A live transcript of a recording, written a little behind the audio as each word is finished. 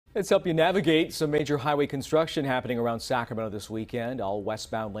Let's help you navigate some major highway construction happening around Sacramento this weekend. All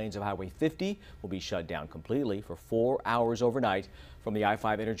westbound lanes of Highway 50 will be shut down completely for 4 hours overnight from the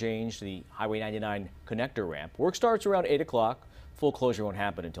I-5 interchange to the Highway 99 connector ramp. Work starts around 8 o'clock. Full closure won't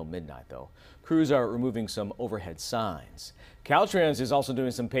happen until midnight, though. Crews are removing some overhead signs. Caltrans is also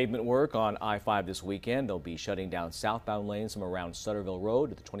doing some pavement work on I-5 this weekend. They'll be shutting down southbound lanes from around Sutterville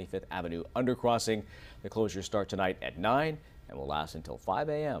Road to the 25th Avenue undercrossing. The closures start tonight at 9 and will last until 5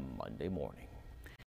 a.m. Monday morning.